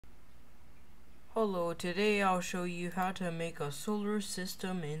Hello, today I'll show you how to make a solar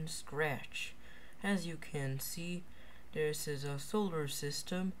system in Scratch. As you can see, this is a solar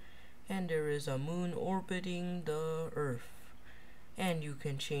system and there is a moon orbiting the Earth. And you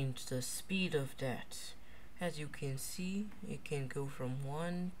can change the speed of that. As you can see, it can go from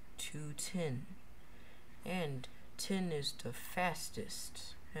 1 to 10. And 10 is the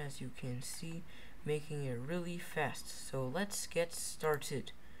fastest, as you can see, making it really fast. So let's get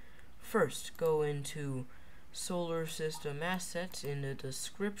started. First, go into Solar System Assets in the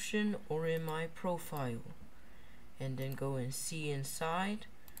description or in my profile. And then go and see inside,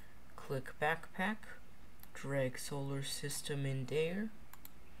 click Backpack, drag Solar System in there.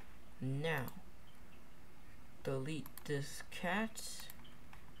 Now, delete this cat,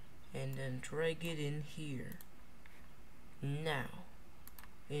 and then drag it in here. Now,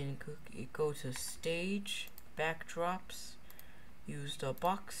 go to Stage, Backdrops, use the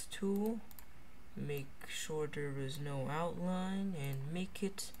box tool, make sure there is no outline, and make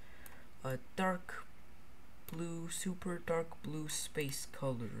it a dark blue, super dark blue space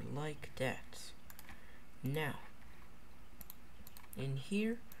color, like that. Now, in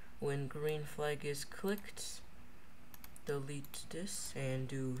here, when green flag is clicked, delete this and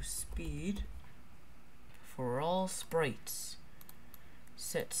do speed for all sprites.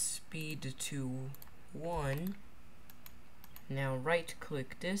 Set speed to 1. Now right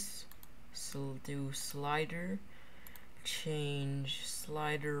click this, so do slider, change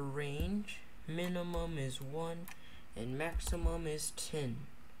slider range, minimum is 1 and maximum is 10.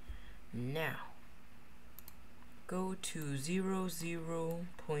 Now go to 0, 0,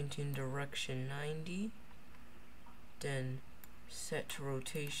 point in direction 90, then set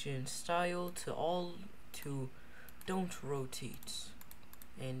rotation style to don't rotate,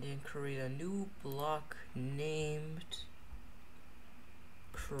 and then create a new block named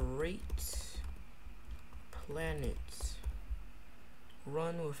Create Planet.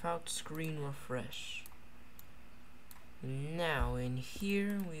 Run without screen refresh. Now in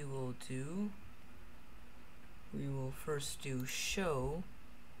here we will first do show,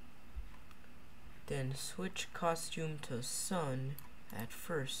 then switch costume to sun at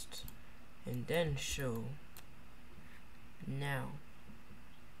first, and then show. Now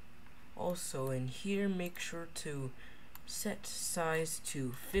also in here, make sure to set size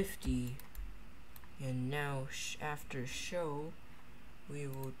to 50, and now after show we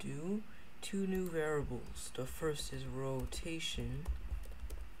will do 2 new variables. The first is rotation,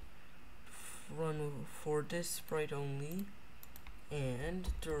 run for this sprite only, and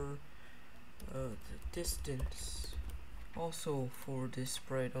the distance also for this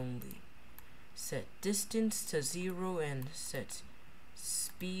sprite only. Set distance to 0 and set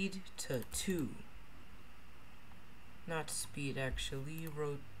speed to 2. Not speed actually,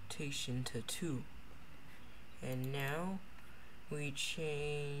 rotation to 2. And now we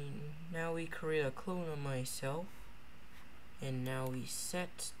create a clone of myself, and now we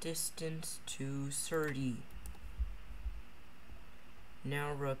set distance to 30.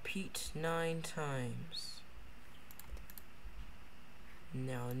 Now repeat 9 times.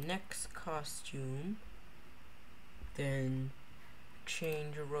 Now next costume, then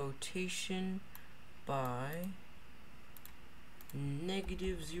change rotation by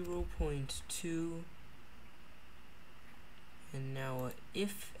 -0.2, and now a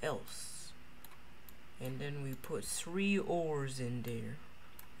if else, and then we put 3 ors in there.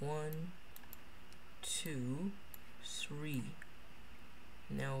 1, 2, 3.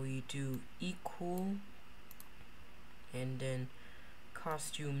 Now we do equal, and then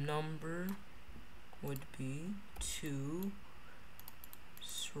costume number would be 2,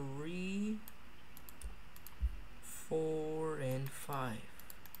 3, 4, and 5.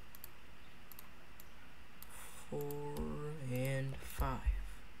 4 and 5.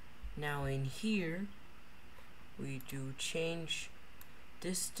 Now in here we do change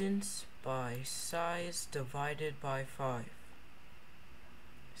distance by size divided by 5.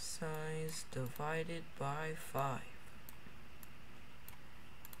 Size divided by 5.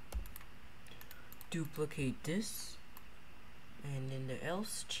 Duplicate this, and in the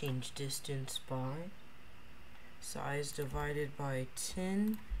else, change distance by size divided by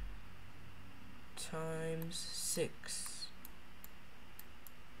 10 times 6.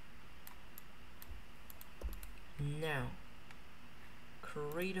 Now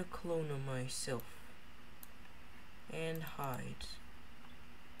create a clone of myself and hide.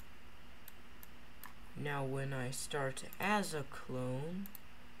 Now when I start as a clone,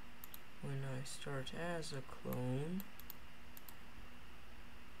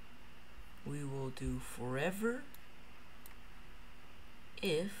 we will do forever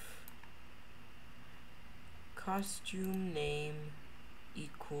if costume name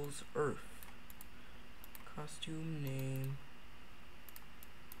equals Earth. Costume name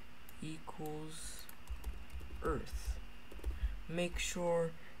equals Earth. Make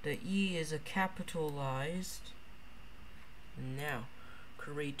sure the E is a capitalized. Now,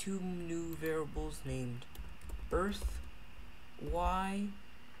 create two new variables named Earth Y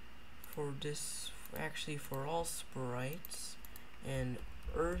for this, actually for all sprites, and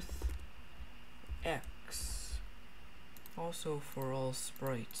Earth X also for all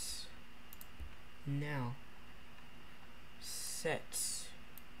sprites. Now, set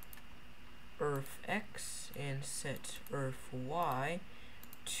Earth X and set Earth Y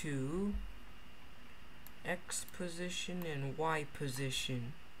to X position and Y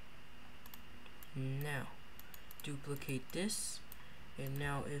position. Now, duplicate this, and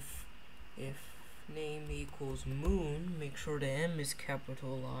now if name equals moon, make sure the M is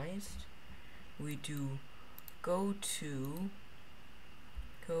capitalized. We do go to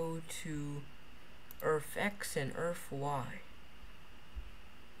Earth X and Earth Y,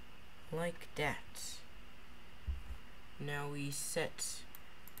 like that. Now we set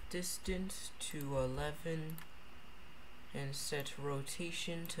distance to 11 and set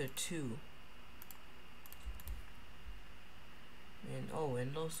rotation to 2.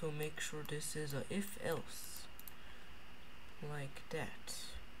 And also make sure this is a if else, like that.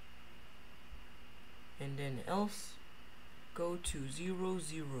 And then else go to 0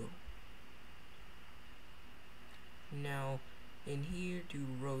 0. Now in here do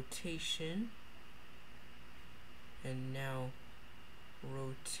rotation, and now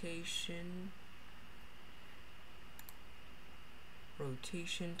rotation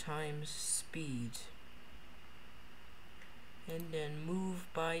times speed, and then move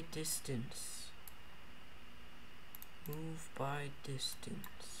by distance.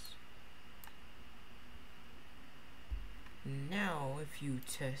 Now if you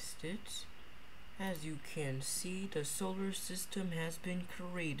test it, as you can see, the solar system has been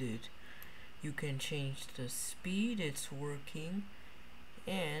created. You can change the speed, it's working,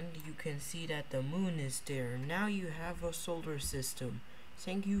 and you can see that the moon is there. Now you have a solar system.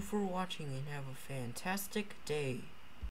 Thank you for watching and have a fantastic day.